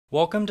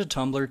Welcome to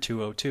Tumblr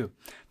 202.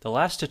 The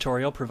last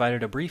tutorial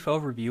provided a brief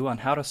overview on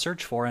how to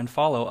search for and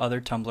follow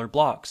other Tumblr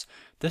blogs.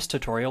 This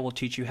tutorial will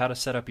teach you how to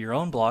set up your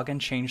own blog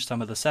and change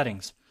some of the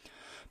settings.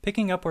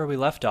 Picking up where we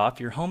left off,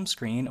 your home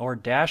screen or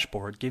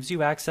dashboard gives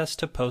you access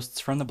to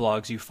posts from the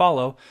blogs you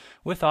follow,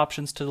 with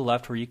options to the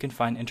left where you can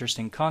find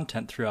interesting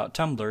content throughout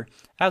Tumblr,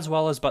 as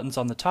well as buttons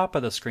on the top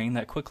of the screen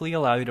that quickly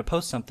allow you to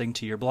post something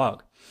to your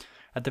blog.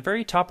 At the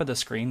very top of the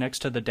screen, next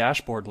to the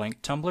dashboard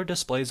link, Tumblr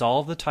displays all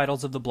of the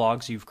titles of the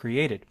blogs you've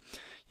created.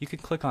 You can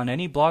click on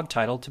any blog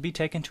title to be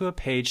taken to a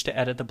page to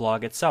edit the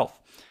blog itself.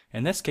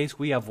 In this case,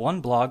 we have one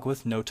blog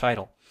with no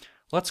title.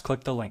 Let's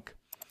click the link.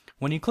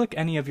 When you click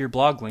any of your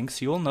blog links,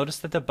 you will notice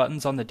that the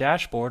buttons on the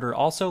dashboard are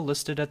also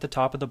listed at the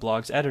top of the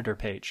blog's editor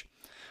page.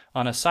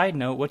 On a side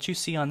note, what you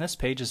see on this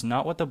page is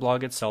not what the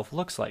blog itself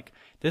looks like.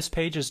 This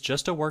page is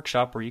just a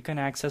workshop where you can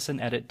access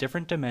and edit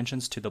different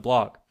dimensions to the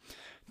blog.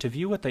 To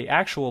view what the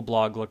actual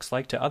blog looks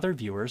like to other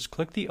viewers,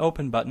 click the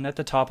Open button at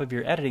the top of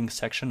your editing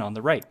section on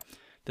the right.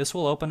 This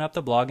will open up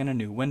the blog in a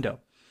new window.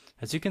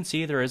 As you can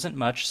see, there isn't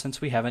much since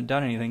we haven't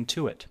done anything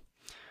to it.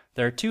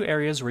 There are two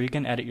areas where you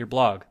can edit your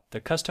blog. The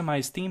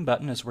Customize Theme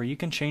button is where you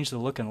can change the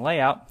look and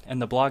layout,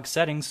 and the Blog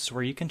Settings is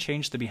where you can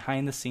change the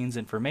behind-the-scenes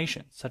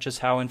information, such as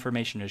how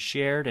information is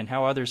shared and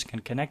how others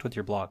can connect with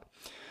your blog.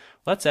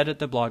 Let's edit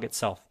the blog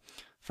itself.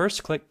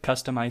 First, click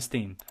Customize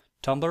Theme.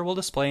 Tumblr will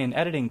display an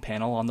editing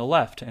panel on the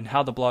left and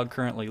how the blog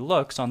currently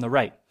looks on the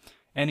right.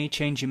 Any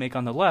change you make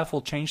on the left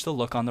will change the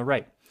look on the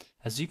right.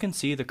 As you can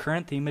see, the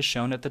current theme is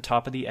shown at the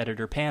top of the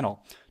editor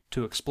panel.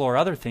 To explore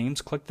other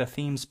themes, click the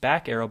Themes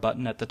back arrow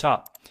button at the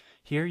top.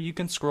 Here you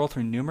can scroll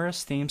through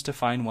numerous themes to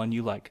find one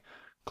you like.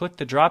 Click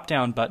the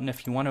drop-down button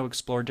if you want to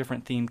explore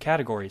different theme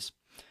categories.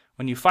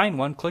 When you find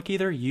one, click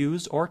either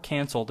Use or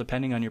Cancel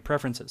depending on your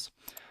preferences.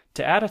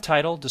 To add a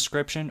title,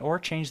 description, or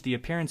change the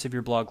appearance of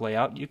your blog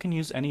layout, you can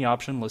use any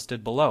option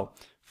listed below.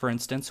 For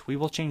instance, we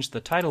will change the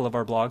title of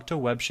our blog to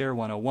Webshare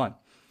 101.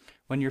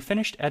 When you're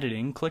finished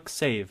editing, click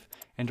Save,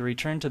 and to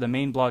return to the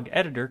main blog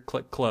editor,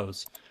 click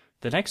Close.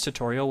 The next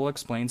tutorial will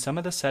explain some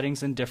of the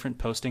settings and different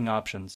posting options.